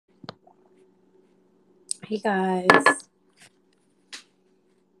Hey guys.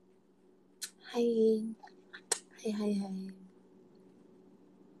 Hi. Hi, hi, hi.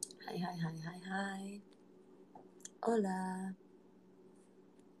 Hi, hi, hi, hi, hi. Hola.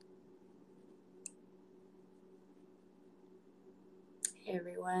 Hey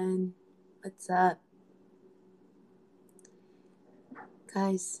everyone. What's up?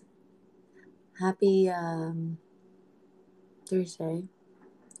 Guys, happy Thursday.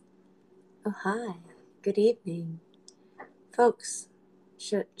 Oh hi. Good evening. Folks,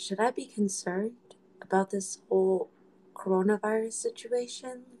 should I be concerned about this whole coronavirus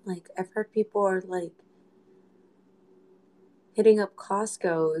situation? Like I've heard people are like hitting up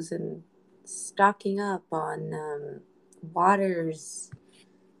Costco's and stocking up on waters.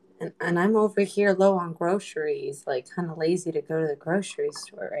 And I'm over here low on groceries, like kind of lazy to go to the grocery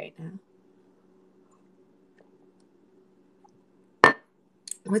store right now.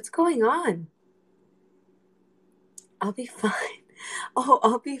 What's going on? I'll be fine. Oh,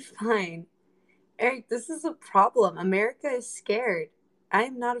 I'll be fine. Eric, this is a problem. America is scared. I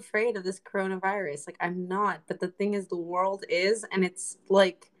am not afraid of this coronavirus. Like, I'm not. But the thing is, the world is. And it's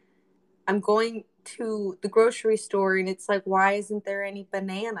like, I'm going to the grocery store and it's like, why isn't there any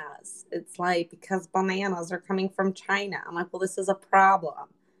bananas? It's like, because bananas are coming from China. I'm like, well, this is a problem.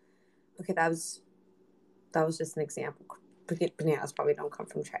 Okay, that was just an example. Bananas probably don't come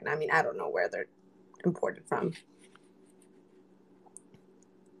from China. I mean, I don't know where they're imported from.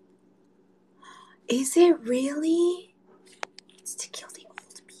 Is it really? It's to kill the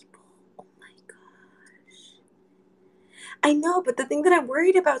old people. Oh my gosh. I know, but the thing that I'm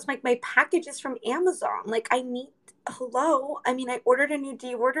worried about is like my package is from Amazon. Like I need, hello? I mean, I ordered a new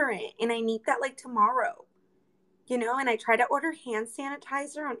deodorant and I need that like tomorrow. You know, and I tried to order hand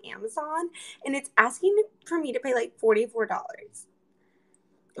sanitizer on Amazon and it's asking for me to pay like $44.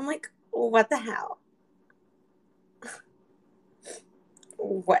 I'm like, what the hell?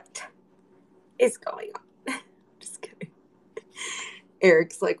 What is going on? Just kidding.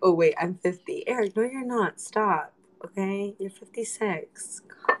 Eric's like, oh wait, I'm 50. Eric, no, you're not. Stop. Okay, you're 56.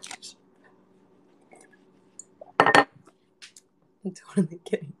 Gosh. I'm totally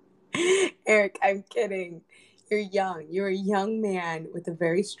kidding. Eric, I'm kidding. You're young. You're a young man with a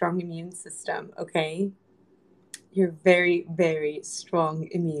very strong immune system, okay? You're very, very strong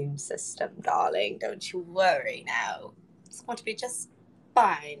immune system, darling. Don't you worry now. It's going to be just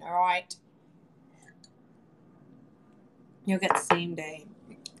fine, all right? You'll get the same day.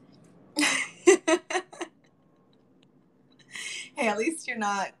 Hey, at least you're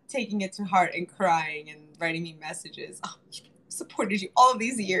not taking it to heart and crying and writing me messages. Oh, I've supported you all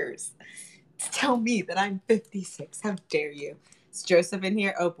these years to tell me that I'm 56. How dare you? Is Joseph in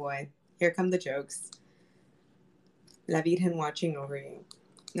here? Oh boy, here come the jokes. La Virgen watching over you.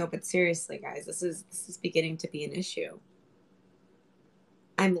 No, but seriously, guys, this is beginning to be an issue.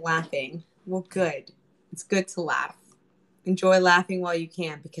 I'm laughing. Well, good. It's good to laugh. Enjoy laughing while you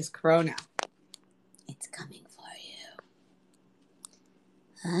can because Corona, it's coming for you.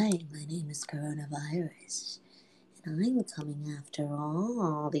 Hi, my name is Coronavirus, and I'm coming after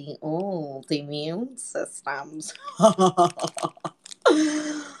all the old immune systems.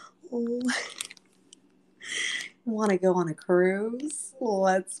 Want to go on a cruise?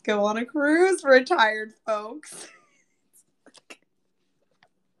 Let's go on a cruise, retired folks.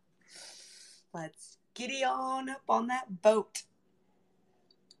 Let's giddy on up on that boat.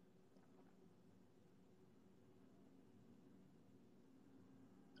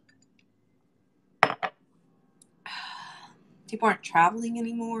 People aren't traveling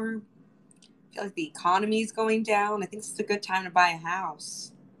anymore. I feel like the economy is going down. I think it's a good time to buy a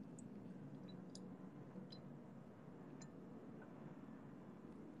house.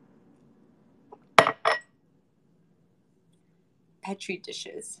 Petri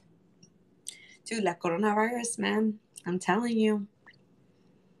dishes. Dude, la coronavirus, man. I'm telling you.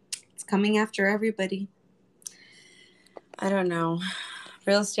 It's coming after everybody. I don't know.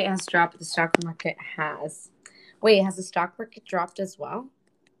 Real estate has dropped. The stock market has. Wait, has the stock market dropped as well?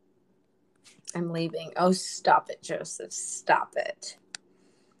 I'm leaving. Oh, stop it, Joseph. Stop it.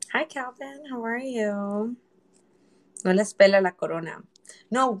 Hi, Calvin. How are you? No les pela la corona.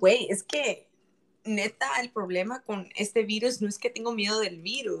 No, güey, es que neta el problema con este virus no es que tengo miedo del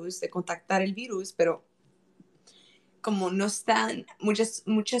virus, de contactar el virus, pero como no están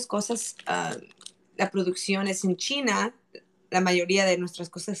muchas cosas, la producción es en China, la mayoría de nuestras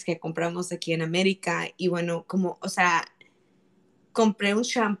cosas que compramos aquí en América, y bueno, como, o sea, compré un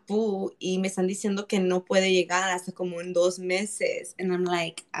shampoo y me están diciendo que no puede llegar hasta como en 2 meses, and I'm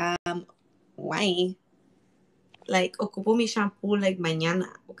like, why? Like, ocupo mi shampoo like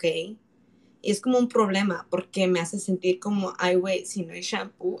mañana, okay? Y es como un problema porque me hace sentir como, ay, güey, si no hay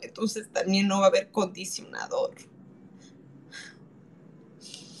shampoo, entonces también no va a haber condicionador.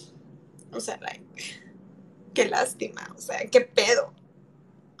 O sea, like, qué lástima, o sea, qué pedo.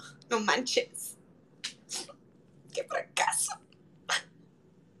 No manches. Qué fracaso.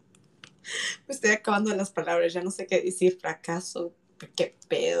 Me estoy acabando las palabras, ya no sé qué decir. Fracaso, qué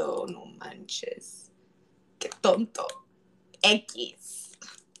pedo, no manches. Qué tonto. X.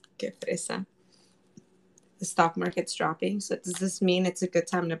 Qué fresa. The stock market's dropping, so does this mean it's a good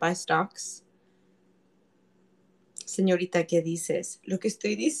time to buy stocks? Señorita, ¿qué dices? Lo que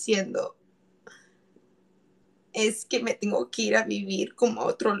estoy diciendo es que me tengo que ir a vivir como a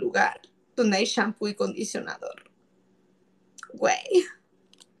otro lugar donde hay shampoo y condicionador. Güey.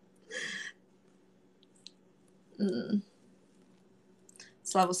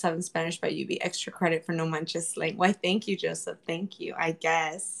 It's level 7 Spanish by UB. Extra credit for no manches slang. Why, thank you, Joseph. Thank you, I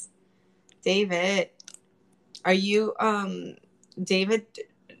guess. David, are you, David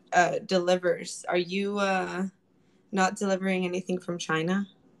delivers. Are you not delivering anything from China?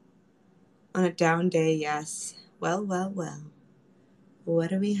 On a down day, yes. Well. What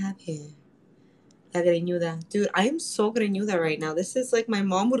do we have here? La greñuda. Dude, I am so greñuda right now. This is like my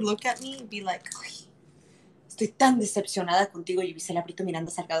mom would look at me and be like, estoy tan decepcionada contigo. Y Gisela Brito Miranda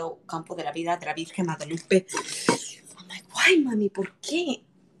Salgado Campo de la Vida de la Virgen Guadalupe. I'm like, why, mami? ¿Por qué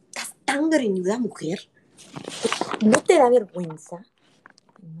estás tan greñuda, mujer? ¿No te da vergüenza?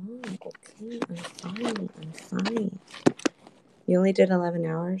 No, okay, I'm fine. You only did 11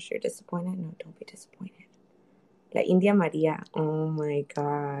 hours? You're disappointed? No, don't be disappointed. La India Maria. Oh my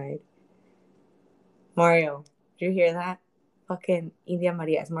God. Mario, did you hear that? Fucking India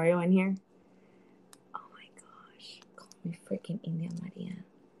Maria. Is Mario in here? Oh my gosh. Call me freaking India Maria.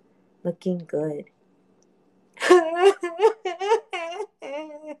 Looking good.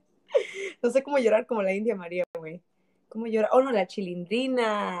 No sé cómo llorar como la India Maria, güey. ¿Cómo llorar? Oh, no, la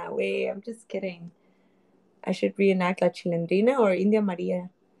chilindrina. Güey, I'm just kidding. I should reenact la chilindrina or India Maria.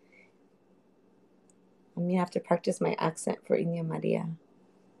 I'm going to have to practice my accent for India Maria.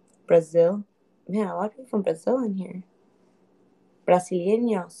 Brazil. Man, a lot of people from Brazil in here.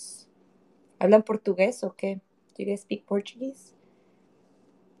 Brasileños. ¿Hablan portugués o qué? Do you guys speak Portuguese?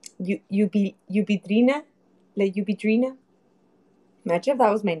 Ubidrina? La Ubidrina? Imagine if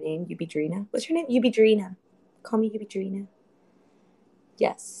that was my name, Ubidrina. What's your name? Ubidrina. Call me Ubidrina.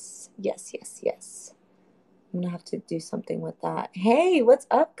 Yes. I'm going to have to do something with that. Hey, what's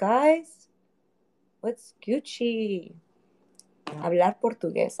up, guys? What's Gucci? Hablar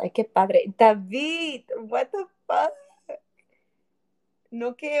portugués. Ay, qué padre. David, what the fuck?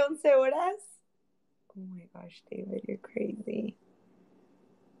 ¿No que 11 horas? Oh my gosh, David, you're crazy.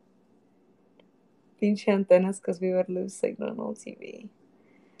 Pinche antenas because we would lose signal on TV.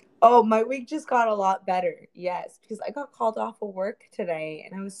 Oh, my week just got a lot better. Yes, because I got called off of work today,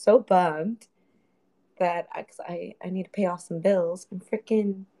 and I was so bummed that I need to pay off some bills. And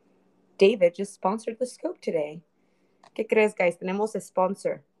freaking David just sponsored the scope today. ¿Qué crees, guys? Tenemos a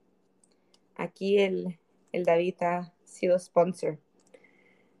sponsor. Aquí el David ha sido sponsor.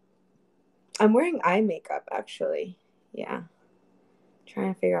 I'm wearing eye makeup, actually. Yeah.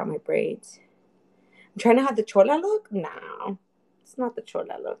 Trying to figure out my braids. I'm trying to have the chola look. No, it's not the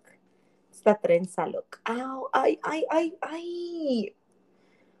chola look. It's the trenza look. Ow, ay.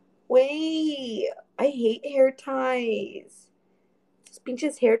 Wait, I hate hair ties. These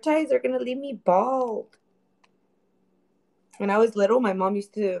pinches hair ties are going to leave me bald. When I was little, my mom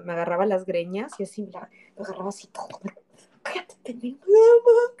used to, me agarraba las greñas y así, mira, me agarraba así todo. Cállate, pendejo.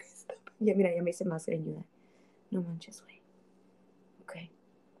 Ya, mira, ya me hice más greñuda. No manches, güey. Okay.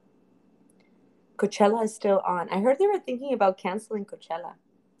 Coachella is still on. I heard they were thinking about canceling Coachella.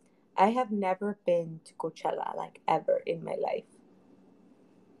 I have never been to Coachella, like, ever in my life.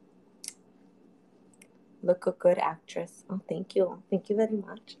 Look a good actress. Oh, thank you. Thank you very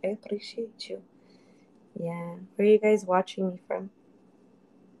much. I appreciate you. Yeah. Where are you guys watching me from?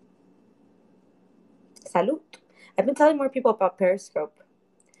 Salud. I've been telling more people about Periscope.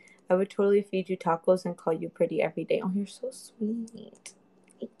 I would totally feed you tacos and call you pretty every day. Oh, you're so sweet.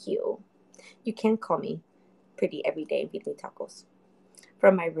 Thank you. You can call me pretty every day and feed me tacos.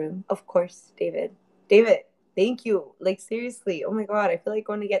 From my room. Of course, David. David, thank you. Like, seriously. Oh my God. I feel like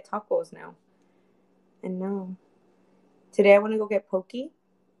going to get tacos now. I know. Today I want to go get poke.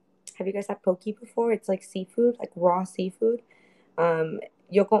 Have you guys had poke before? It's like seafood, like raw seafood.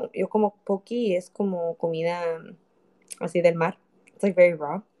 Yo como poke es como comida así del mar. It's like very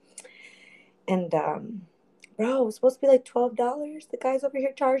raw. And bro, it was supposed to be like $12. The guy's over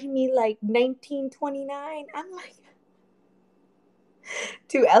here charging me like $19.29. I'm like,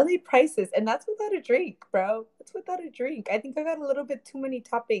 to LA prices, and that's without a drink, bro. That's without a drink. I think I got a little bit too many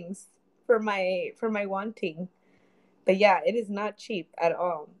toppings for my wanting. But yeah, it is not cheap at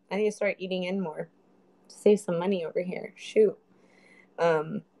all. I need to start eating in more. Save some money over here. Shoot.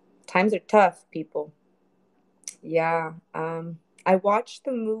 Um, Times are tough, people. Yeah. I watched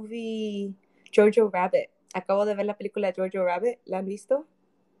the movie Jojo Rabbit. Acabo de ver la película Jojo Rabbit. ¿La han visto?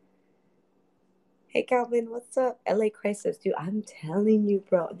 Hey Calvin, what's up? LA Crisis. Dude, I'm telling you,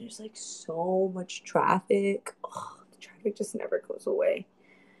 bro, there's like so much traffic. Oh, the traffic just never goes away.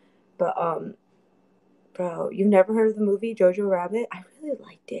 But bro, you've never heard of the movie Jojo Rabbit? I really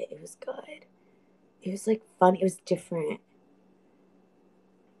liked it. It was good. It was like fun. It was different.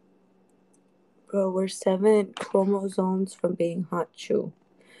 Bro, we're 7 chromosomes from being hot chew.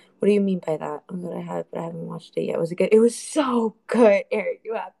 What do you mean by that? Oh, that I have, but I haven't watched it yet. Was it good? It was so good, Eric.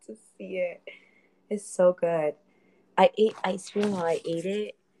 You have to see it. It's so good. I ate ice cream while I ate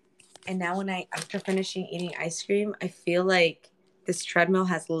it, and now after finishing eating ice cream, I feel like this treadmill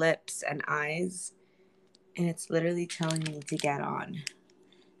has lips and eyes, and it's literally telling me to get on.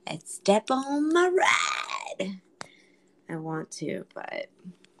 And step on my ride. I want to, but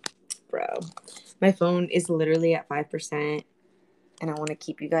bro, my phone is literally at 5%, and I want to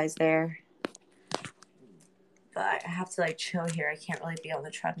keep you guys there. But I have to like chill here. I can't really be on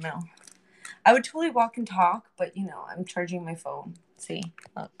the treadmill. I would totally walk and talk, but you know, I'm charging my phone. See,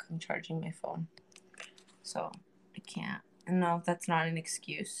 look, I'm charging my phone. So I can't. And no, that's not an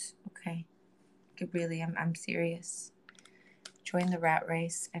excuse. Okay. Really, I'm serious. Join the rat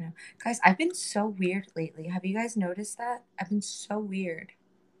race. I know. Guys, I've been so weird lately. Have you guys noticed that? I've been so weird.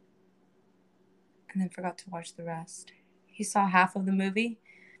 And then forgot to watch the rest. He saw half of the movie.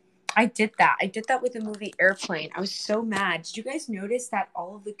 I did that. I did that with the movie Airplane. I was so mad. Did you guys notice that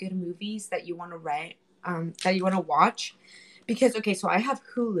all of the good movies that you want to rent, that you want to watch? Because, okay, so I have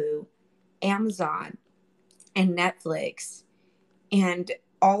Hulu, Amazon, and Netflix. And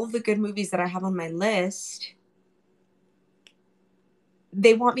all of the good movies that I have on my list,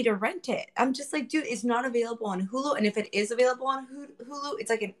 they want me to rent it. I'm just like, dude, it's not available on Hulu. And if it is available on Hulu, it's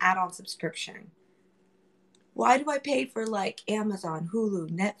like an add-on subscription. Why do I pay for like Amazon, Hulu,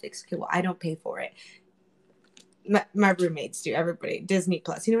 Netflix? Okay, well, I don't pay for it. My roommates do, everybody, Disney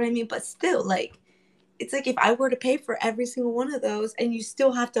Plus, you know what I mean? But still, like, it's like if I were to pay for every single one of those and you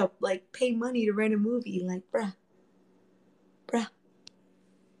still have to like pay money to rent a movie, like, bruh.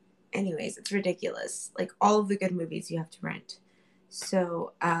 Anyways, it's ridiculous. Like all of the good movies you have to rent.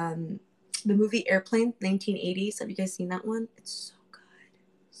 So, the movie Airplane, 1980s. Have you guys seen that one? It's so good.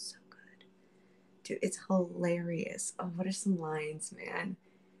 So good. Dude, it's hilarious. Oh, what are some lines, man?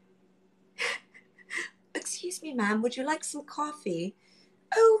 Excuse me, ma'am, would you like some coffee?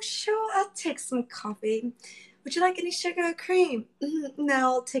 Oh, sure, I'll take some coffee. Would you like any sugar or cream? No,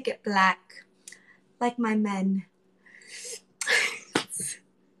 I'll take it black. Like my men.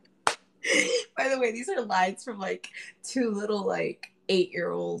 By the way, these are lines from like two little like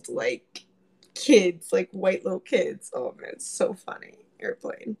 8-year-old like kids, like white little kids. Oh man, it's so funny.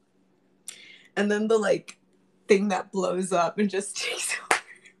 Airplane. And then the like thing that blows up and just takes over.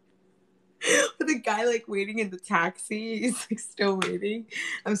 With the guy like waiting in the taxi, he's like still waiting.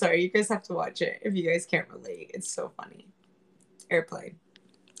 I'm sorry, you guys have to watch it if you guys can't relate. It's so funny. Airplane.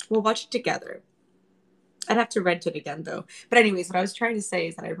 We'll watch it together. I'd have to rent it again though. But anyways, what I was trying to say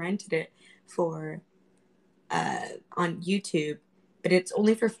is that I rented it for on YouTube, but it's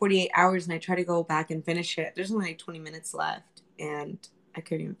only for 48 hours, and I try to go back and finish it. There's only like 20 minutes left, and I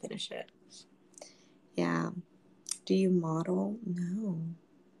couldn't even finish it. Yeah. Do you model? No,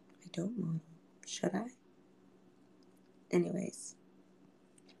 I don't model. Should I? Anyways,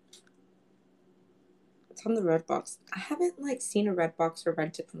 it's on the Redbox. I haven't like seen a Redbox or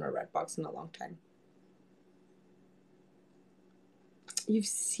rented from a Redbox in a long time. You've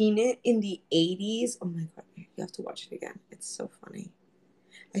seen it in the 80s? Oh my god, you have to watch it again. It's so funny.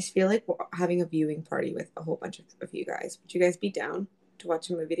 I feel like having a viewing party with a whole bunch of you guys. Would you guys be down to watch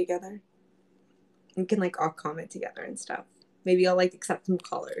a movie together? We can like all comment together and stuff. Maybe I'll like accept some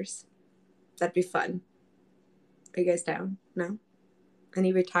callers. That'd be fun. Are you guys down? No?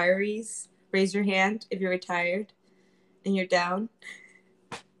 Any retirees? Raise your hand if you're retired and you're down.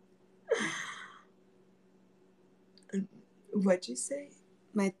 What'd you say?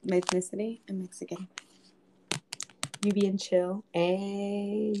 My ethnicity? I'm Mexican. You being chill?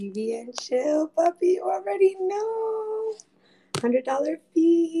 Hey, you being chill, puppy? You already know. $100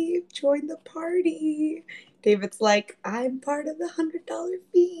 fee. Join the party. David's like, I'm part of the $100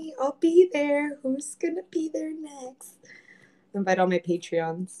 fee. I'll be there. Who's gonna be there next? Invite all my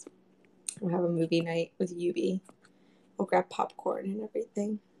Patreons. We'll have a movie night with Yubi I'll grab popcorn and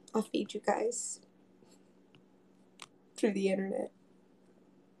everything. I'll feed you guys through the internet.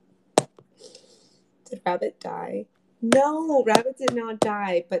 Did Rabbit die? No, Rabbit did not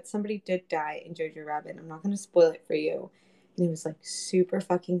die, but somebody did die in Jojo Rabbit. I'm not going to spoil it for you. And it was like super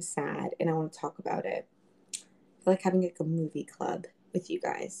fucking sad, and I want to talk about it. I feel like having like a movie club with you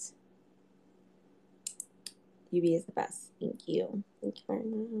guys. UB is the best. Thank you. Thank you very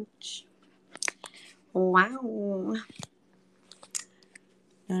much. Wow.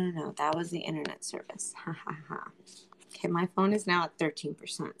 No. That was the internet service. Ha ha ha. Okay, my phone is now at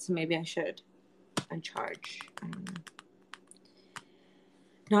 13%, so maybe I should uncharge. I don't know.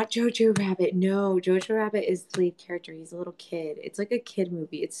 Not Jojo Rabbit. No, Jojo Rabbit is the lead character. He's a little kid. It's like a kid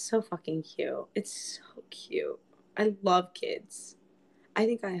movie. It's so fucking cute. It's so cute. I love kids. I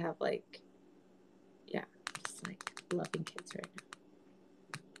think I have like, yeah, just like loving kids right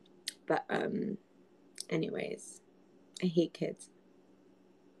now. But anyways, I hate kids.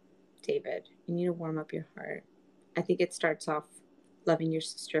 David, you need to warm up your heart. I think it starts off loving your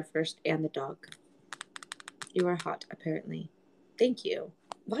sister first and the dog. You are hot, apparently. Thank you.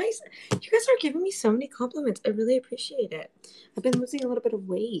 Why is you guys are giving me so many compliments? I really appreciate it. I've been losing a little bit of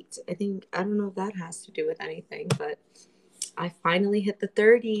weight. I don't know if that has to do with anything, but I finally hit the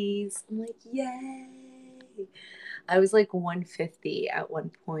 30s. I'm like, yay. I was like 150 at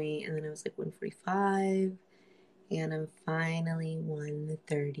one point, and then I was like 145, and I'm finally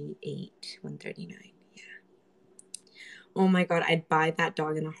 138, 139. Yeah. Oh my god, I'd buy that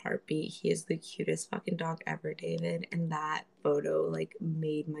dog in a heartbeat. He is the cutest fucking dog ever, David. And that photo like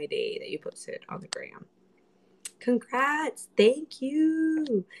made my day that you posted on the gram. Congrats. Thank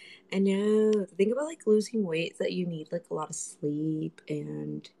you. I know. The thing about like losing weight is that you need like a lot of sleep,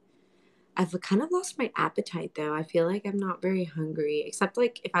 and I've kind of lost my appetite though. I feel like I'm not very hungry, except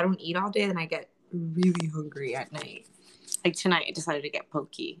like if I don't eat all day, then I get really hungry at night. Like tonight I decided to get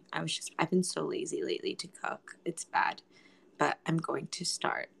pokey. I've been so lazy lately to cook. It's bad. But I'm going to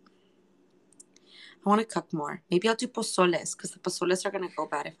start. I want to cook more. Maybe I'll do pozoles, because the pozoles are going to go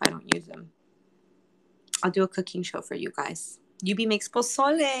bad if I don't use them. I'll do a cooking show for you guys. UB makes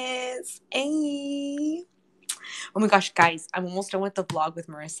pozoles. Hey. Oh my gosh, guys. I'm almost done with the vlog with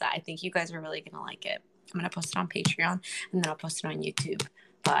Marissa. I think you guys are really going to like it. I'm going to post it on Patreon, and then I'll post it on YouTube.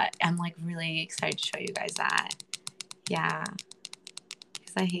 But I'm like really excited to show you guys that. Yeah.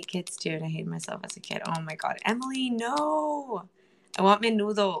 I hate kids too, and I hated myself as a kid. Oh my god. Emily, no! I want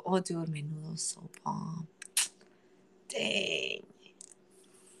menudo. Oh, dude, menudo's so bomb. Dang.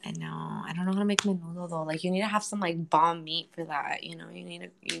 I know. I don't know how to make menudo, though. Like, you need to have some, like, bomb meat for that, you know? You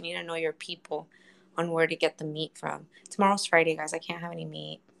need to know your people on where to get the meat from. Tomorrow's Friday, guys. I can't have any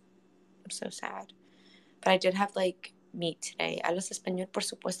meat. I'm so sad. But I did have, like, meat today. ¿Hablas español? Por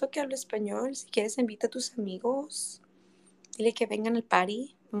supuesto que hablo español. Si quieres, invita a tus amigos. Dile que vengan al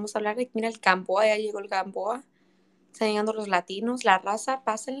party. Vamos a hablar de, mira el Gamboa, ya llegó el Gamboa. Están llegando los latinos, la raza,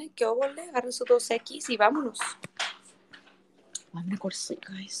 pásenle, que óvole, agarren su 2X y vámonos. I'm gonna go to sleep,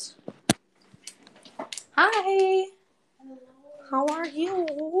 guys. Hi. How are you?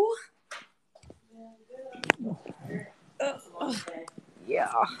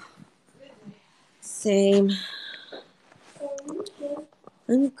 Yeah. Same.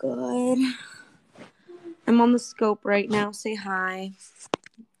 I'm good. I'm on the scope right now. Say hi.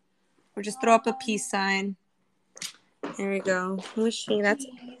 Or just throw up a peace sign. There we go. Who's she? That's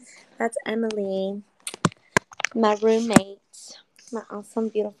Emily. My roommate. My awesome,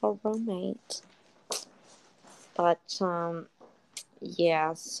 beautiful roommate. But,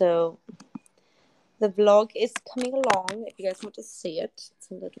 yeah, so the vlog is coming along. If you guys want to see it,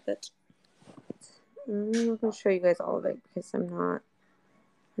 it's a little bit. I'm not going to show you guys all of it because I'm not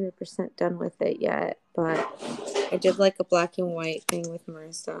 100% done with it yet. But I did like a black and white thing with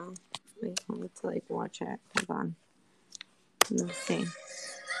Marissa. I just wanted to like watch it. Hold on. Let's see.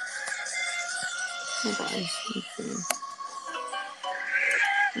 Hold on. Let's see.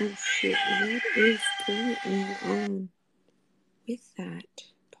 Oh shit. What is going on with that?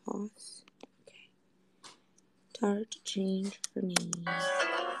 Pause. Okay. Start to change for me.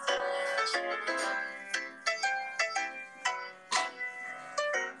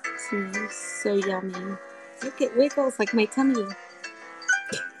 Smells so yummy. Look, it wiggles like my tummy.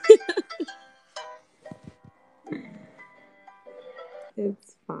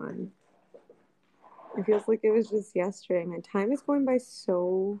 It's fun. It feels like it was just yesterday. My time is going by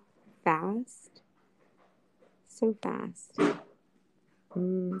so fast. So fast. I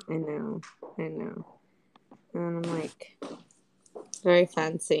know. And I'm like, very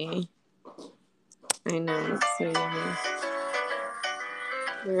fancy. I know. It's so yummy.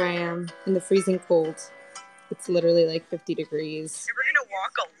 Here I am in the freezing cold. It's literally like 50 degrees. We're gonna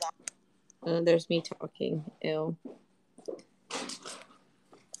walk a lot. Oh, there's me talking. Ew.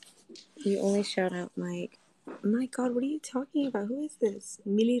 You only shout out Mike. My God, what are you talking about? Who is this?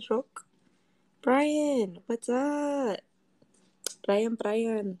 Millie Rock? Brian, what's up?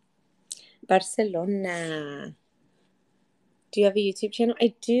 Brian. Barcelona. Do you have a YouTube channel?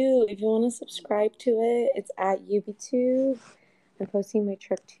 I do. If you want to subscribe to it, it's at UbiTube. I'm posting my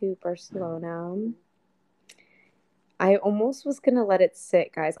trip to Barcelona. I almost was going to let it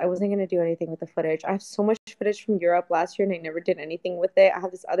sit, guys. I wasn't going to do anything with the footage. I have so much footage from Europe last year, and I never did anything with it. I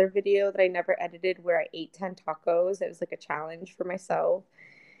have this other video that I never edited where I ate 10 tacos. It was like a challenge for myself.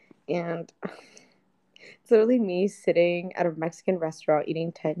 And it's literally me sitting at a Mexican restaurant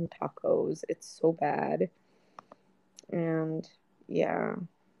eating 10 tacos. It's so bad. And yeah.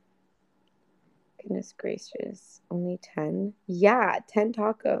 Goodness gracious. Only 10? Yeah, 10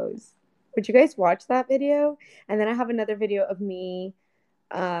 tacos. Would you guys watch that video? And then I have another video of me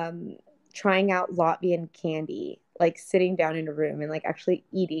trying out Latvian candy, like sitting down in a room and like actually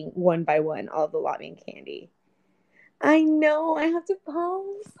eating one by one all of the Latvian candy. I know, I have to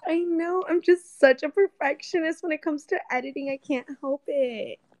post. I know, I'm just such a perfectionist when it comes to editing. I can't help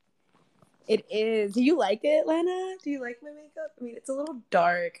it. It is. Do you like it, Lena? Do you like my makeup? I mean, it's a little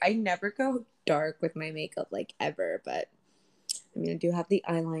dark. I never go dark with my makeup, like, ever, but I mean, I do have the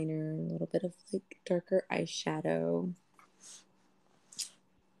eyeliner, a little bit of, like, darker eyeshadow.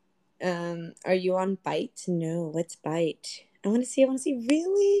 Are you on Bite? No, what's Bite? I want to see.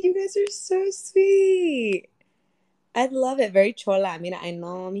 Really? You guys are so sweet. I love it. Very chola. Mira, I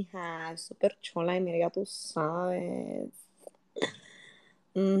know, mija. Super chola. Mira, ya tú sabes.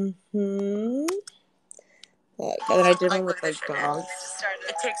 Mm-hmm. Look, and then I did one with, like, dogs.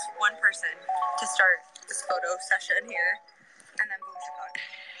 It takes one person to start this photo session here, and then boom, shakak.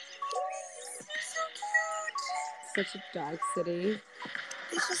 So cute. Such a dog city.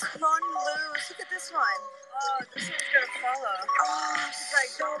 They just run loose. Look at this one. Oh, this one's gonna follow. Oh, she's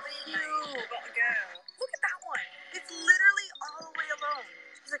like, don't leave you. Gotta go. Look at that one. It's literally all the way alone.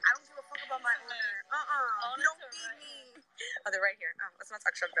 She's like, I don't give a fuck about my owner. You don't feed me. Oh, they're right here. Oh, let's not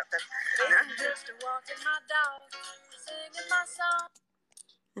talk shit about them. Just walking my dog, singing my song.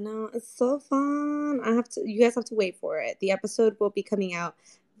 I know, it's so fun. You guys have to wait for it. The episode will be coming out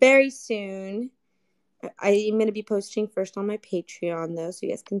very soon. I'm going to be posting first on my Patreon, though, so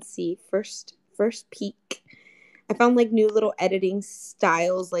you guys can see first peek. I found, like, new little editing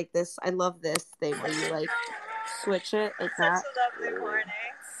styles like this. I love this thing where you, like, switch it like that. Such a lovely morning.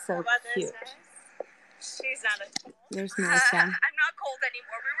 So cute. She's not a cold. There's Melissa. I'm not cold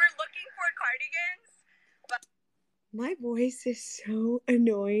anymore. We were looking for cardigans. But my voice is so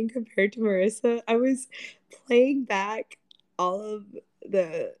annoying compared to Marissa. I was playing back all of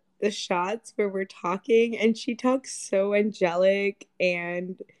the shots where we're talking, and she talks so angelic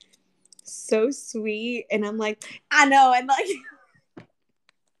and so sweet, and I'm like, I know, and like it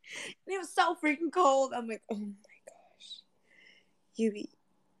was so freaking cold. I'm like, oh my gosh, Yubi,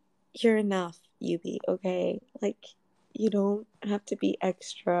 you're enough, Yubi, okay? Like, you don't have to be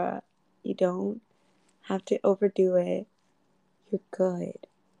extra. You don't have to overdo it. You're good.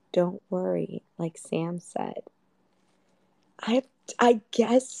 Don't worry, like Sam said. I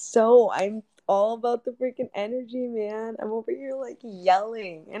guess so. I'm all about the freaking energy, man. I'm over here like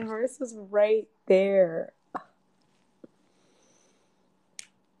yelling, and Marissa's right there.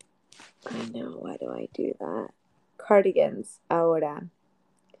 I know. Why do I do that? Cardigans. Ahora.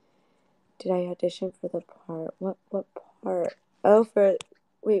 Did I audition for the part? What part? Oh,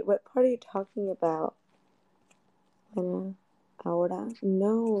 wait, what part are you talking about? Ahora?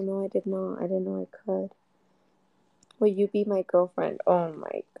 No, I did not. I didn't know I could. Will you be my girlfriend? Oh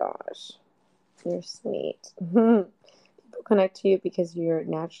my gosh. You're sweet. People connect to you because you're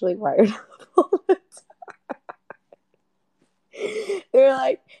naturally wired up all the time. They're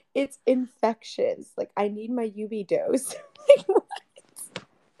like, it's infectious. Like, I need my UV dose. Like, what?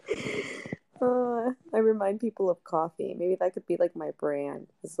 I remind people of coffee. Maybe that could be like my brand.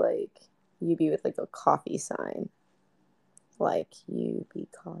 It's like UV with like a coffee sign. Like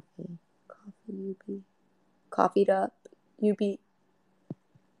UV coffee. Coffee UV. Coffeeed up. UV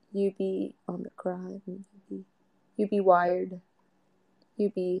on the grind. UV wired.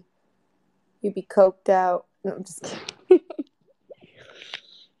 UV coked out. No, I'm just kidding.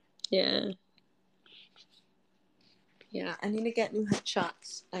 Yeah, I need to get new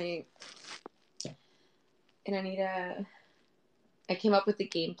headshots. I came up with a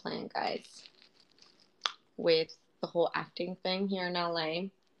game plan, guys, with the whole acting thing here in LA,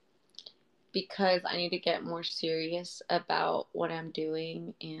 because I need to get more serious about what I'm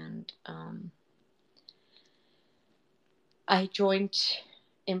doing, and I joined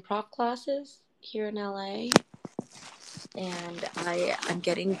improv classes here in LA, and I'm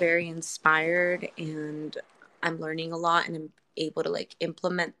getting very inspired, and I'm learning a lot, and I'm able to like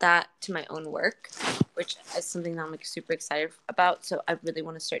implement that to my own work, which is something that I'm like super excited about. So I really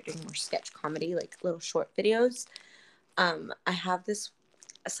want to start doing more sketch comedy, like little short videos. I have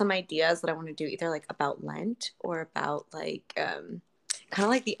some ideas that I want to do, either like about Lent or about like kind of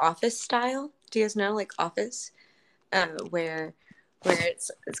like the Office style. Do you guys know like Office? Where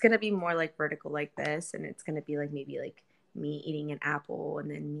it's gonna be more like vertical like this, and it's gonna be like maybe like me eating an apple,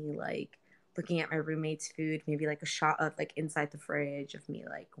 and then me like looking at my roommate's food, maybe like a shot of like inside the fridge of me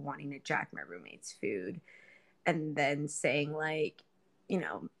like wanting to jack my roommate's food, and then saying like,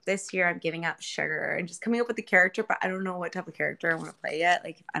 this year I'm giving up sugar, and just coming up with the character. But I don't know what type of character I want to play yet.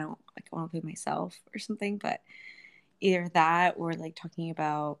 Like I don't like I want to play myself or something, but either that or like talking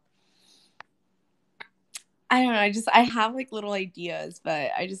about, I don't know. I have like little ideas,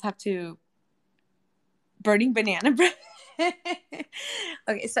 but I just have to. Burning banana bread.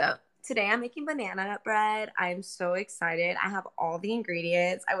 Okay, so today I'm making banana nut bread. I'm so excited. I have all the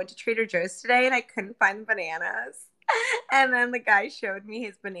ingredients. I went to Trader Joe's today and I couldn't find the bananas. And then the guy showed me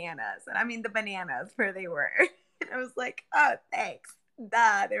his bananas. And I mean the bananas where they were. And I was like, oh, thanks.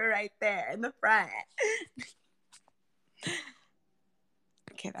 Duh, they were right there in the front.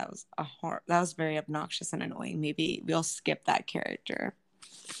 Okay, that was very obnoxious and annoying. Maybe we'll skip that character.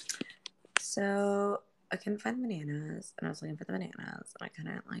 So I couldn't find the bananas, and I was looking for the bananas, and I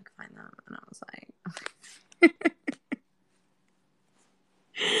couldn't like find them, and I was like,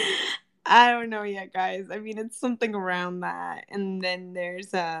 I don't know yet, guys. I mean, it's something around that. And then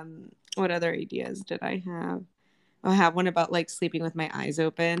there's what other ideas did I have? I have one about like sleeping with my eyes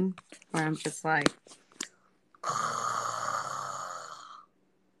open, where I'm just like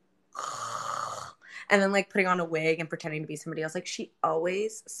and then like putting on a wig and pretending to be somebody else. Like she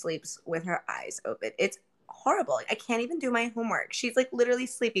always sleeps with her eyes open. It's horrible. Like, I can't even do my homework. She's like literally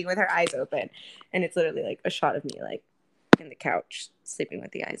sleeping with her eyes open, and it's literally like a shot of me like in the couch sleeping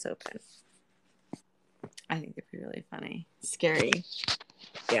with the eyes open. I think it'd be really funny. Scary.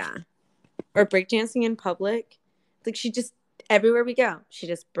 Yeah. Or breakdancing in public. Like she just, everywhere we go, she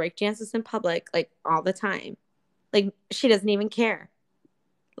just breakdances in public like all the time. Like she doesn't even care.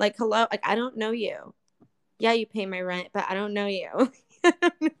 Like, hello, like I don't know you. Yeah, you pay my rent, but I don't know you. I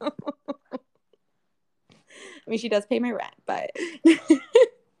don't know. I mean, she does pay my rent, but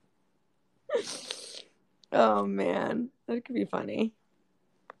oh man, that could be funny.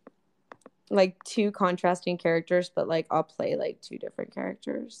 Like two contrasting characters, but like I'll play like two different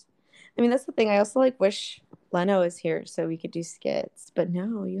characters. I mean, that's the thing. I also like wish Leno was here so we could do skits, but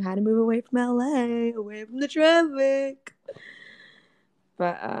no, you had to move away from LA, away from the traffic.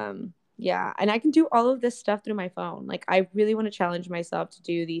 But yeah, and I can do all of this stuff through my phone. Like I really want to challenge myself to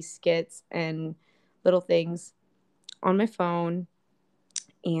do these skits and little things on my phone.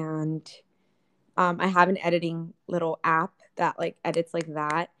 And I have an editing little app that like edits like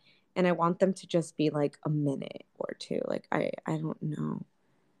that, and I want them to just be like a minute or two. Like I don't know.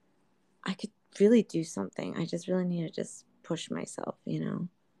 I could really do something. I just really need to just push myself,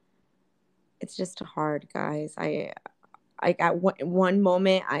 It's just hard, guys. I at one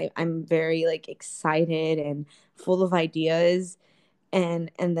moment I'm very like excited and full of ideas,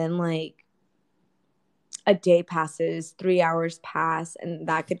 and then like a day passes, 3 hours pass, and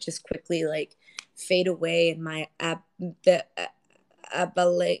that could just quickly like fade away in my amygdala,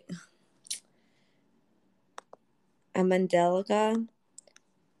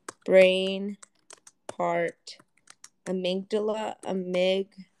 brain, heart, amygdala.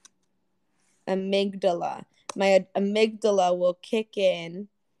 My amygdala will kick in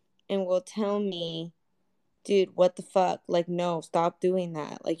and will tell me, dude, what the fuck? Like, no, stop doing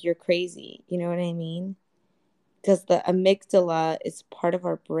that. Like, you're crazy. You know what I mean? Because the amygdala is part of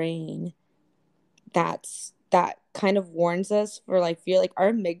our brain that kind of warns us for like fear. Like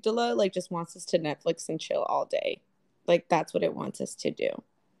our amygdala like just wants us to Netflix and chill all day. Like that's what it wants us to do.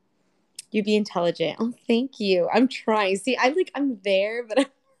 You be intelligent. Oh, thank you. I'm trying. See, I'm there, but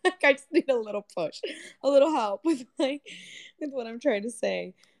I just need a little push, a little help with what I'm trying to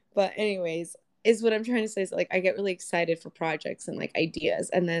say. But anyways, is what I'm trying to say is like I get really excited for projects and like ideas,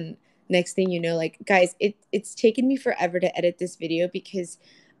 and then next thing you know, like guys, it's taken me forever to edit this video because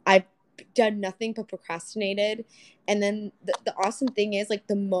I've done nothing but procrastinated. And then the awesome thing is like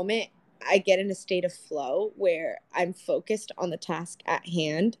the moment I get in a state of flow where I'm focused on the task at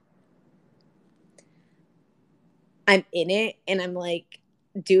hand, I'm in it and I'm like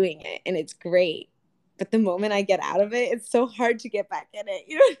doing it and it's great. But the moment I get out of it, it's so hard to get back in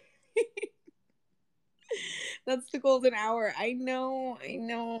it. That's the golden hour. I know.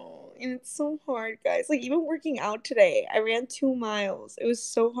 And it's so hard, guys. Like, even working out today, I ran 2 miles. It was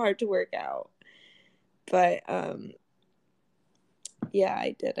so hard to work out. But, yeah,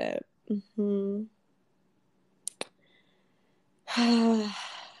 I did it.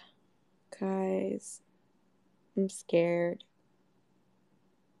 Guys, I'm scared.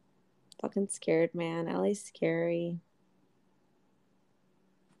 Fucking scared, man. LA's scary.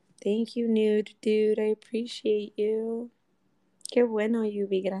 Thank you, nude dude. I appreciate you. Qué bueno,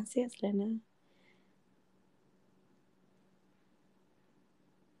 Yubi. Gracias, Lena.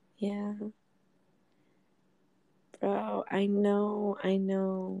 Yeah. Bro, I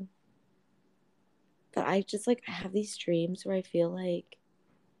know. But I just, like, I have these dreams where I feel like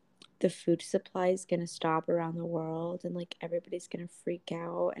the food supply is gonna stop around the world and, like, everybody's gonna freak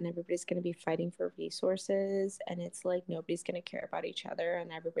out and everybody's gonna be fighting for resources and it's like nobody's gonna care about each other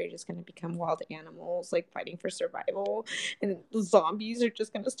and everybody's just gonna become wild animals, like, fighting for survival, and the zombies are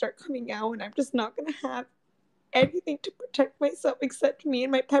just gonna start coming out and I'm just not gonna have anything to protect myself except me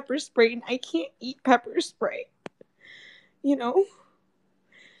and my pepper spray, and I can't eat pepper spray. You know?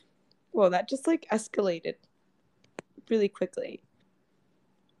 Well, that just, like, escalated really quickly.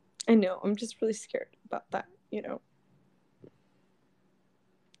 I know, I'm just really scared about that, you know?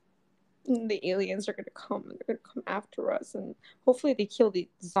 And the aliens are gonna come, and they're gonna come after us, and hopefully they kill the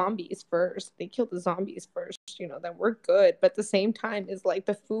zombies first. They kill the zombies first, you know, then we're good. But at the same time, is like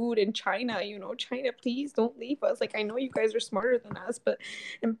the food in China, you know, China, please don't leave us. Like, I know you guys are smarter than us,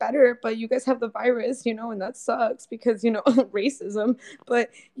 and better, but you guys have the virus, you know, and that sucks because, you know, racism.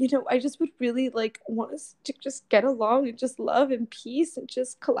 But, you know, I just would really, like, want us to just get along and just love and peace and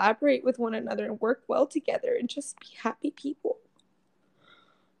just collaborate with one another and work well together and just be happy people.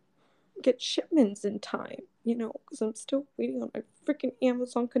 Get shipments in time, you know, because I'm still waiting on my freaking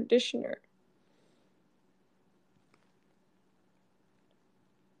Amazon conditioner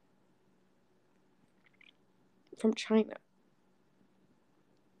from China.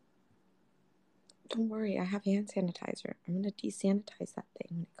 Don't worry, I have hand sanitizer. I'm gonna desanitize that thing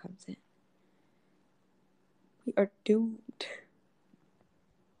when it comes in. We are doomed.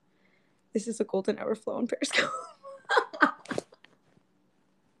 This is a golden hour flow on Periscope.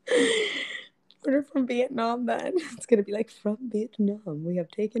 Order from Vietnam, then. It's gonna be like, from Vietnam, we have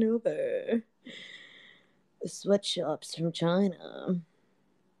taken over the sweatshops from China.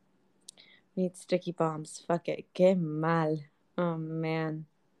 We need sticky bombs. Fuck it. Que mal. Oh, man.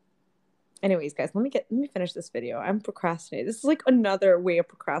 Anyways, guys, let me finish this video. I'm procrastinating. This is like another way of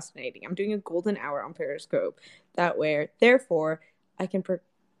procrastinating. I'm doing a golden hour on Periscope. That way, therefore, I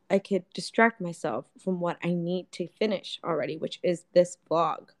could distract myself from what I need to finish already, which is this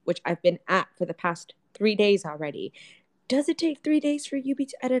vlog, which I've been at for the past 3 days already. Does it take 3 days for Yubi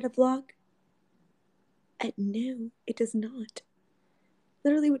to edit a vlog? No, it does not.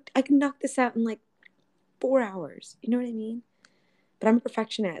 Literally, I can knock this out in like 4 hours. You know what I mean? But I'm a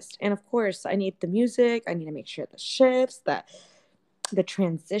perfectionist. And of course, I need the music. I need to make sure the shifts, that the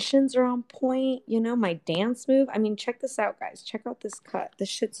transitions are on point. You know, my dance move. I mean, check this out, guys. Check out this cut. This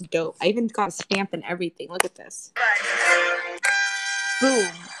shit's dope. I even got a stamp and everything. Look at this.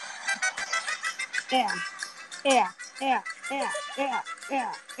 Boom. Yeah. Yeah. Yeah. Yeah. Yeah.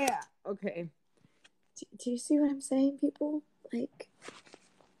 Yeah. Yeah. Okay. Do you see what I'm saying, people? Like,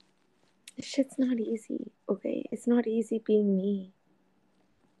 this shit's not easy. Okay? It's not easy being me.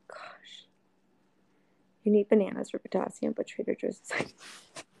 Gosh. You need bananas for potassium, but Trader Joe's is like...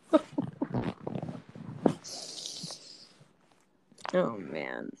 Oh,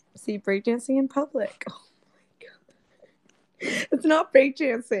 man. See, breakdancing in public. Oh, my God. It's not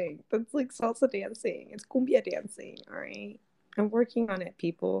breakdancing. That's like salsa dancing. It's cumbia dancing, all right? I'm working on it,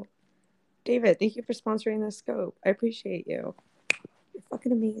 people. David, thank you for sponsoring this scope. I appreciate you. You're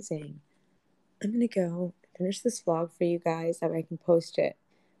fucking amazing. I'm gonna go finish this vlog for you guys that way I can post it.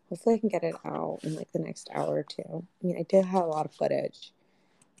 Hopefully I can get it out in like the next hour or two. I mean, I did have a lot of footage.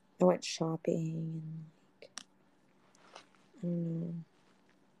 I went shopping and like, I don't know.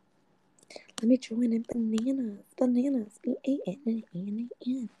 Let me join in bananas.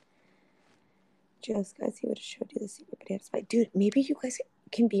 B-A-N-A-N-A-N. Just guys, he would have showed you the secret banana spy. Dude, maybe you guys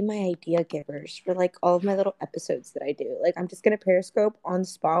can be my idea givers for like all of my little episodes that I do. Like, I'm just gonna Periscope on the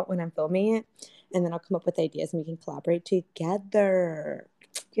spot when I'm filming it, and then I'll come up with ideas and we can collaborate together.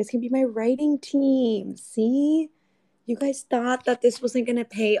 You guys can be my writing team. See? You guys thought that this wasn't gonna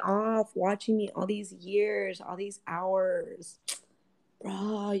pay off watching me all these years, all these hours.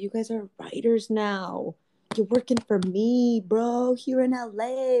 Bro, you guys are writers now. You're working for me, bro, here in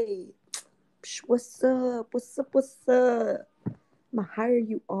LA. What's up? I'm gonna hire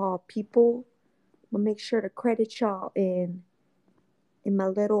you all, people. gonna make sure to credit y'all in my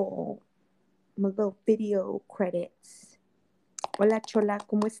little video credits. Hola, Chola,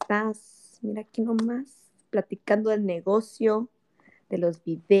 ¿cómo estás? Mira aquí nomás, platicando del negocio, de los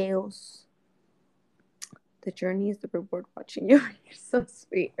videos. The journey is the reward watching you. You're so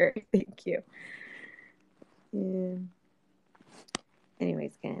sweet, Eric. Thank you. Yeah.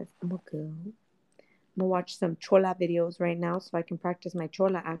 Anyways, guys, I'm gonna watch some Chola videos right now so I can practice my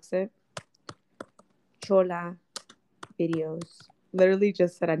Chola accent. Chola videos. Literally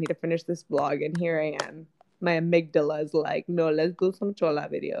just said I need to finish this vlog, and here I am. My amygdala is like, no, let's do some Chola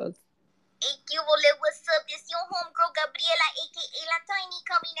videos. What's up? This your homegirl Gabriela, aka La Tiny,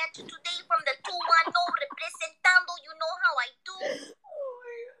 coming at you today from the 210, representando. You know how I do. Oh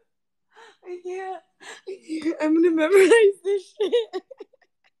my god. I can't. I'm gonna memorize this shit.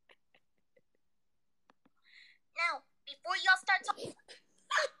 Now, before y'all start talking.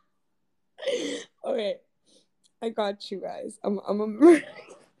 Okay. I got you guys. I'm a memorize.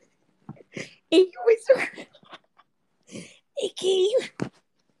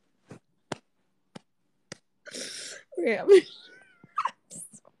 Okay, I'm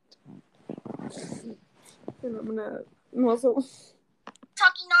also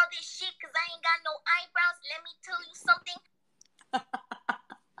talking all this shit because I ain't got no eyebrows. Let me tell you something.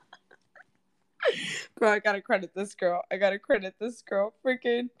 Girl, I gotta credit this girl.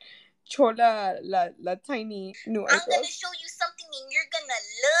 Freaking Chola, la tiny new eyebrows. I'm gonna show you something and you're gonna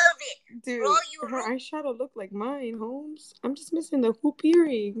love it. Dude, her eyeshadow look like mine, Holmes. I'm just missing the hoop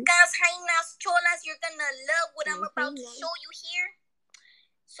earrings. Guys, Jainas, Cholas, you're gonna love what I'm about to show you here.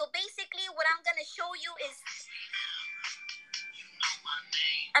 So basically, what I'm gonna show you is...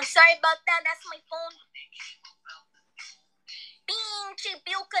 I'm sorry about that. That's my phone. Pinche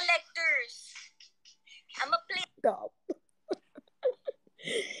bill collectors. I'm gonna play... Stop.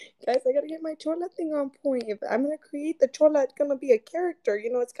 Guys, I gotta get my Chola thing on point. If I'm gonna create the Chola, it's gonna be a character.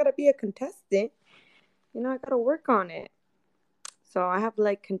 You know, it's gotta be a contestant. You know, I gotta work on it. So I have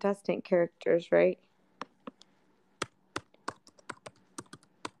like contestant characters, right?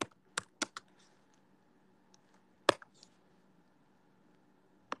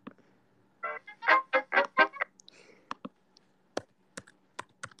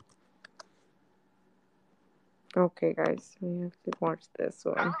 Okay, guys, we have to watch this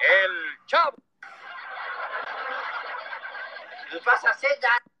one. El Chavo. Vas a hacer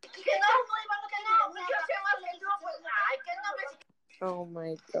Oh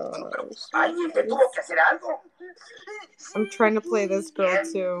my gosh. I'm trying to play this girl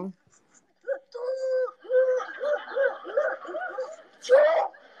too.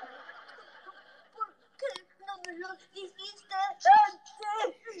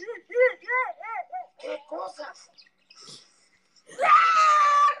 ¿Qué cosas?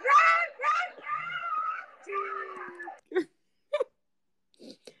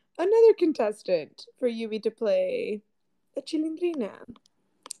 Another contestant for Yubi to play a Chilindrina.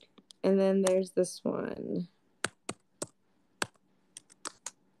 And then there's this one.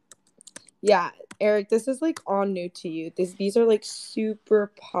 Yeah, Eric, this is like all new to you. These are like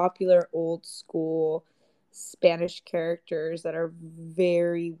super popular old school Spanish characters that are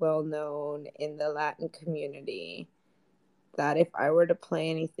very well known in the Latin community. That if I were to play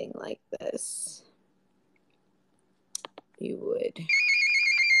anything like this, you would.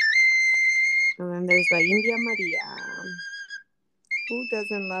 And then there's La India Maria. Who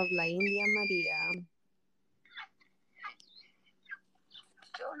doesn't love La India Maria?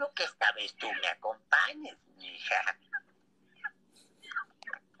 Solo que esta vez tú me acompañes, mija.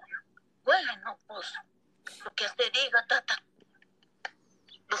 Bueno, pues, lo que te diga, tata.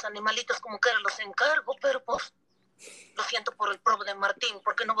 Los animalitos como que los encargo, pero pues, lo siento por el pobre de Martín,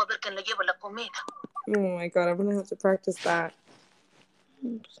 porque no va a haber quien le lleve la comida. Oh my god, I'm gonna have to practice that.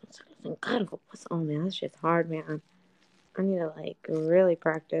 Oh man, that shit's hard, man. I need to like really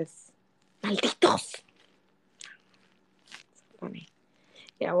practice. Malditos! So funny.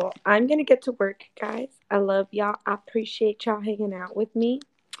 Yeah, well, I'm gonna get to work, guys. I love y'all. I appreciate y'all hanging out with me.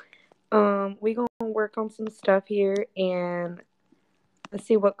 We gonna work on some stuff here and let's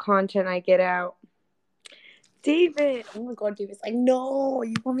see what content I get out. David! Oh my god, David's like, no,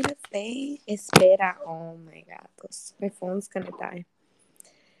 you want me to stay? Espera. Oh my god, my phone's gonna die.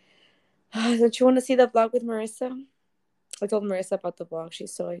 Don't you want to see the vlog with Marissa? I told Marissa about the vlog.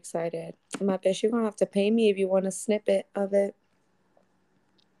 She's so excited. I bet you're gonna have to pay me if you want a snippet of it.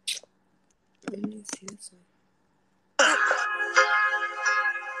 Let me see this one.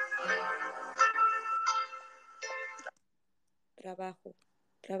 Trabajo.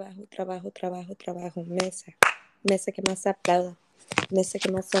 Mesa. Mesa que más aplauda. Mesa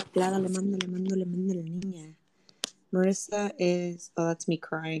que me hace plaga, le mando la niña. Marissa is, oh, that's me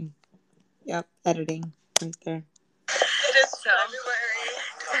crying. Yep, editing right there. It is February.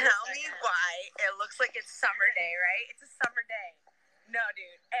 Tell me why it looks like it's summer day, right? It's a summer day. No,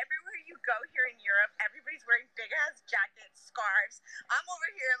 dude. Everywhere you go here in Europe, everybody's wearing big-ass jackets, scarves. I'm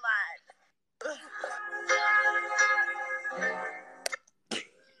over here live.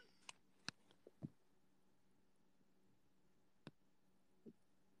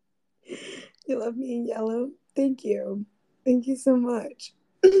 You love me in yellow? Thank you. Thank you so much.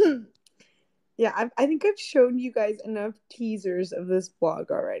 Yeah, I think I've shown you guys enough teasers of this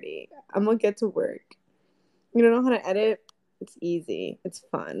vlog already. I'm gonna get to work. You don't know how to edit? It's easy. It's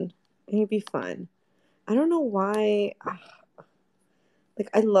fun. It can be fun. I don't know why. Like,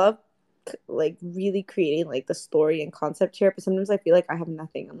 I love like really creating like the story and concept here, but sometimes I feel like I have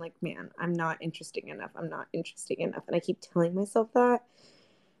nothing. I'm like, man, I'm not interesting enough. I'm not interesting enough, and I keep telling myself that.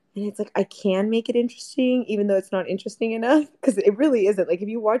 And it's like I can make it interesting, even though it's not interesting enough, because it really isn't. Like if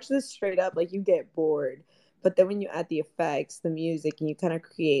you watch this straight up, like you get bored. But then when you add the effects, the music, and you kind of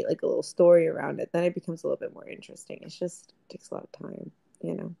create like a little story around it, then it becomes a little bit more interesting. It's just it takes a lot of time,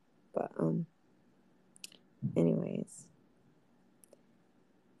 you know. But anyways,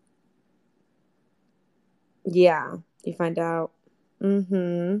 yeah, you find out.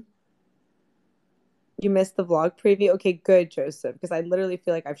 Mm-hmm. You missed the vlog preview? Okay, good, Joseph, because I literally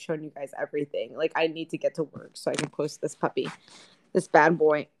feel like I've shown you guys everything. Like, I need to get to work so I can post this puppy, this bad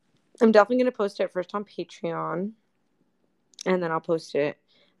boy. I'm definitely going to post it first on Patreon, and then I'll post it.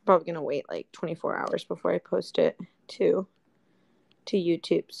 I'm probably going to wait like 24 hours before I post it to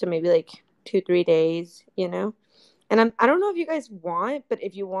YouTube. So maybe like 2-3 days, you know? And I don't know if you guys want, but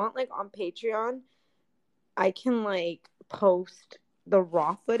if you want, like, on Patreon, I can like post the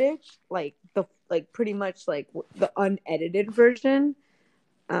raw footage, like pretty much like the unedited version.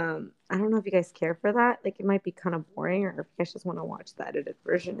 I don't know if you guys care for that. Like it might be kind of boring, or if you guys just want to watch the edited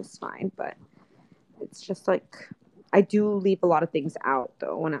version, it's fine. But it's just like I do leave a lot of things out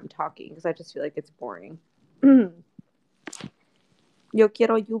though when I'm talking because I just feel like it's boring. Yo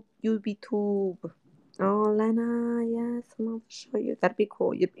quiero YouTube. Oh, Lena, yes, I'm gonna show you. That'd be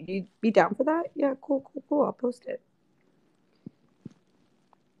cool. You'd be down for that? Yeah, cool. I'll post it.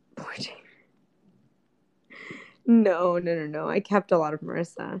 No. I kept a lot of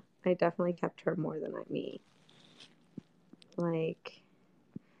Marissa. I definitely kept her more than me. Like,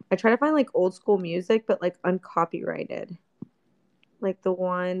 I try to find like old school music, but like uncopyrighted. Like the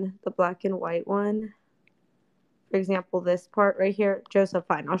black and white one. For example, this part right here. Joseph,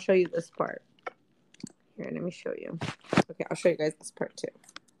 fine. I'll show you this part. Here, let me show you. Okay, I'll show you guys this part too.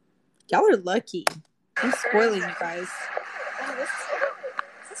 Y'all are lucky. I'm spoiling you guys. Oh, this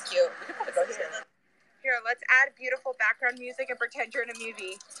is cute. We can probably go here. Here, let's add beautiful background music and pretend you're in a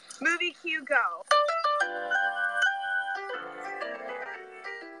movie. Movie cue, go.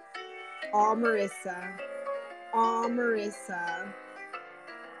 All Marissa.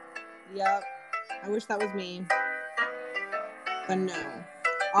 Yep. I wish that was me. But no.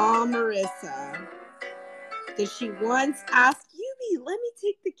 All Marissa. Did she once ask Yubi, let me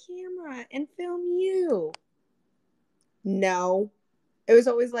take the camera and film you? No. It was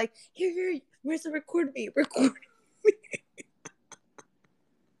always like, here, Marissa, record me.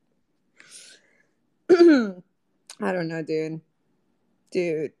 I don't know,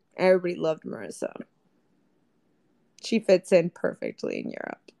 dude, everybody loved Marissa. She fits in perfectly in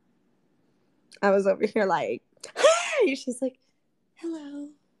Europe. I was over here like, hi! She's like, hello.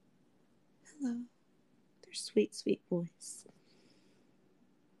 Their sweet voice.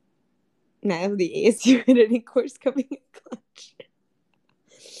 And I have the ASU editing course coming in clutch.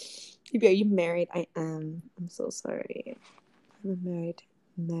 Are you married? I am. I'm so sorry. I'm a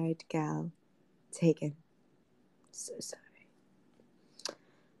married gal. Taken. So sorry.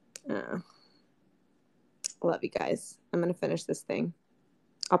 Love you guys. I'm gonna finish this thing.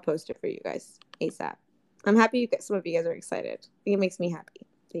 I'll post it for you guys ASAP. I'm happy some of you guys are excited. I think it makes me happy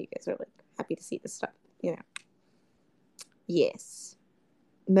that you guys are like happy to see this stuff, you know. Yes.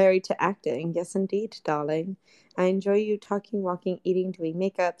 Married to acting. Yes, indeed, darling. I enjoy you talking, walking, eating, doing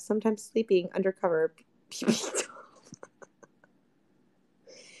makeup, sometimes sleeping undercover.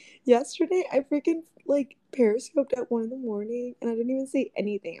 Yesterday, I freaking like periscoped at 1 a.m. and I didn't even say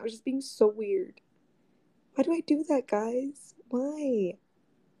anything. I was just being so weird. Why do I do that, guys? Why?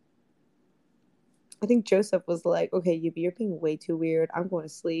 I think Joseph was like, okay, you're being way too weird. I'm going to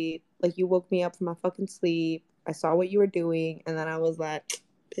sleep. Like, you woke me up from my fucking sleep. I saw what you were doing. And then I was like,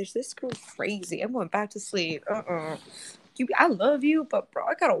 bitch, this girl crazy. I'm going back to sleep. I love you, but bro,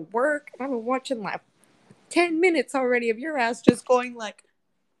 I gotta work. And I've been watching like 10 minutes already of your ass just going like,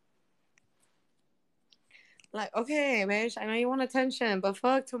 okay, bitch, I know you want attention, but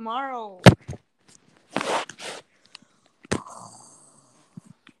fuck tomorrow.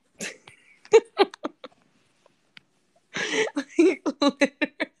 Literally.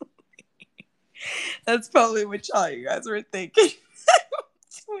 That's probably what you guys were thinking. 2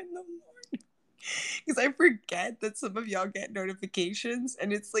 in the morning. Because I forget that some of y'all get notifications,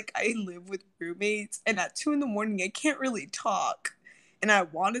 and it's like I live with roommates, and at 2 in the morning I can't really talk. And I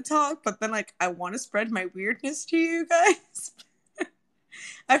want to talk, but then like I want to spread my weirdness to you guys.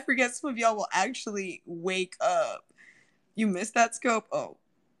 I forget some of y'all will actually wake up. You missed that scope? Oh,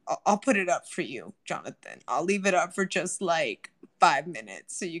 I'll put it up for you, Jonathan. I'll leave it up for just like 5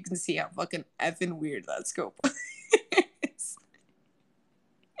 minutes so you can see how fucking effing weird that scope is.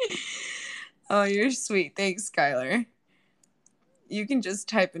 Oh, you're sweet. Thanks, Skylar. You can just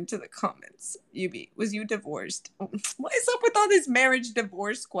type into the comments. Was you divorced? What is up with all these marriage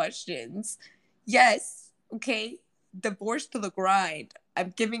divorce questions? Yes, okay. Divorce to the grind.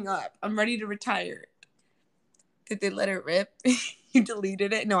 I'm giving up. I'm ready to retire. Did they let it rip? You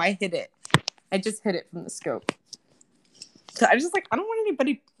deleted it? No, I hid it. I just hid it from the scope. So I don't want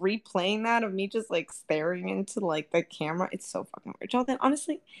anybody replaying that of me just like staring into like the camera. It's so fucking weird. Jonathan,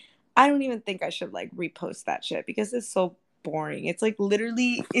 honestly, I don't even think I should like repost that shit because it's so boring. It's like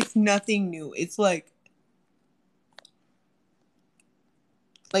literally, it's nothing new. It's like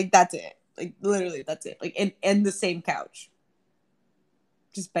that's it. Like literally, that's it. Like and the same couch,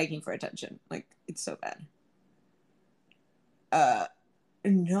 just begging for attention. Like it's so bad.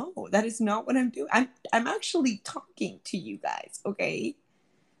 No, that is not what I'm doing. I'm actually talking to you guys. Okay.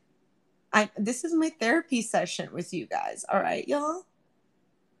 This is my therapy session with you guys. All right, y'all.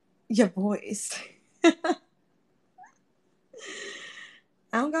 Your voice. I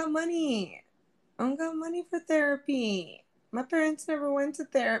don't got money. I don't got money for therapy. My parents never went to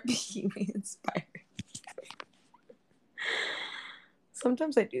therapy. We inspired.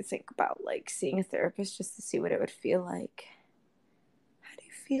 Sometimes I do think about like seeing a therapist just to see what it would feel like. How do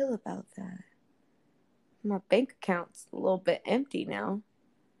you feel about that? My bank account's a little bit empty now.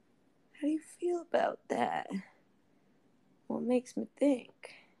 How do you feel about that? What makes me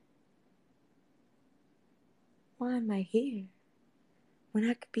think? Why am I here when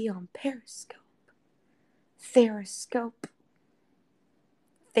I could be on Periscope? Theriscope.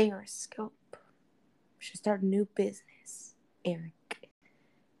 We should start a new business, Eric.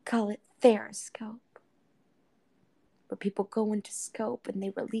 Call it Theriscope. Where people go into scope and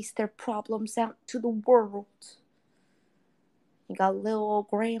they release their problems out to the world. You got little old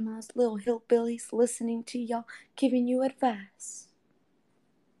grandmas, little hillbillies listening to y'all, giving you advice.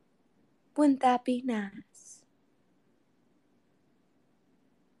 Wouldn't that be nice?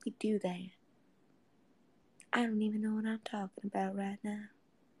 We do that. I don't even know what I'm talking about right now.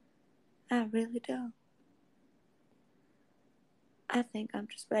 I really don't. I think I'm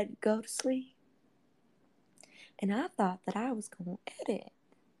just ready to go to sleep. And I thought that I was going to edit.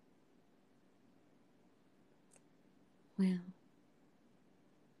 Well,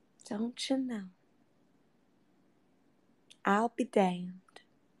 don't you know? I'll be damned.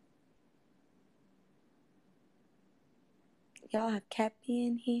 Y'all have kept me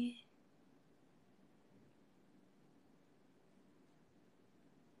in here.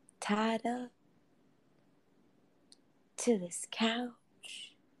 Tied up to this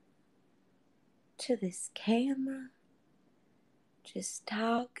couch, to this camera, just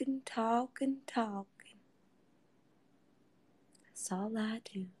talking. That's all I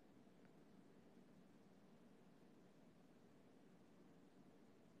do.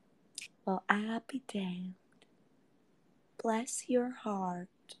 Well, I'll be damned. Bless your heart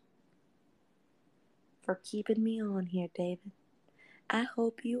for keeping me on here, David. I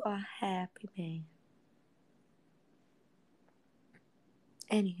hope you are happy, man.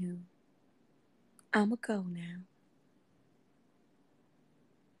 Anywho, I'ma go now.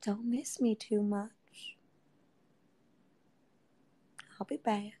 Don't miss me too much. I'll be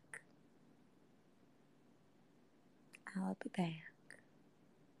back. I'll be back.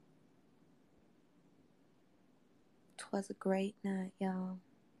 'Twas a great night, y'all.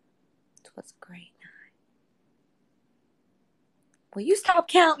 'Twas a great night. Will you stop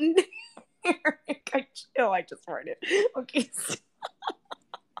counting? I just farted. Okay.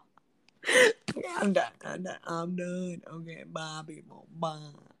 Yeah, I'm done. Okay, bye, people. Bye.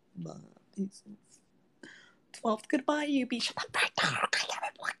 Peace. 12th goodbye, you be.